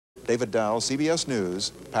David Dow, CBS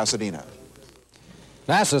News, Pasadena.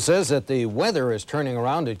 NASA says that the weather is turning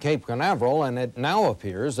around at Cape Canaveral, and it now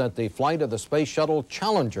appears that the flight of the Space Shuttle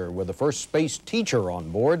Challenger with the first space teacher on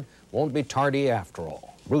board won't be tardy after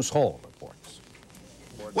all. Bruce Hall reports.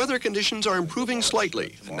 Weather conditions are improving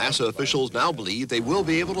slightly, and NASA officials now believe they will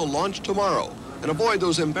be able to launch tomorrow and avoid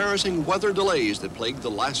those embarrassing weather delays that plagued the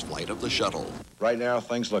last flight of the shuttle. Right now,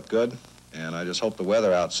 things look good, and I just hope the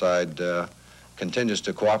weather outside continues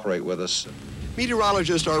to cooperate with us.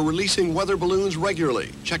 Meteorologists are releasing weather balloons regularly,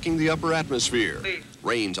 checking the upper atmosphere.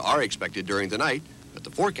 Rains are expected during the night, but the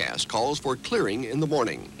forecast calls for clearing in the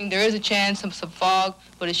morning. There is a chance of some fog,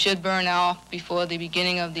 but it should burn off before the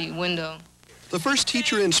beginning of the window. The first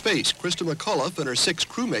teacher in space, Krista McAuliffe, and her 6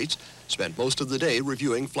 crewmates spent most of the day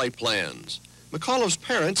reviewing flight plans. McAuliffe's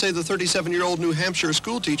parents say the 37-year-old New Hampshire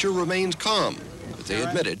school teacher remains calm, but they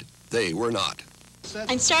admitted they were not.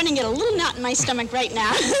 I'm starting to get a little knot in my stomach right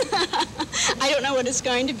now. I don't know what it's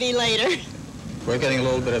going to be later. We're getting a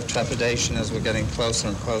little bit of trepidation as we're getting closer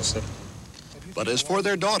and closer. But as for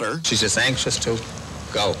their daughter, she's just anxious to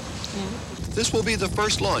go. Yeah. This will be the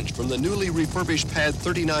first launch from the newly refurbished Pad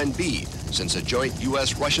 39B since a joint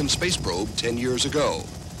U.S.-Russian space probe 10 years ago.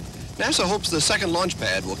 NASA hopes the second launch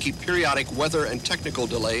pad will keep periodic weather and technical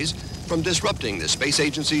delays from disrupting the space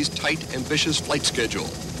agency's tight, ambitious flight schedule.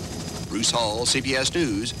 Bruce Hall, CBS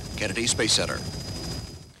News, Kennedy Space Center.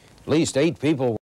 At least 8 people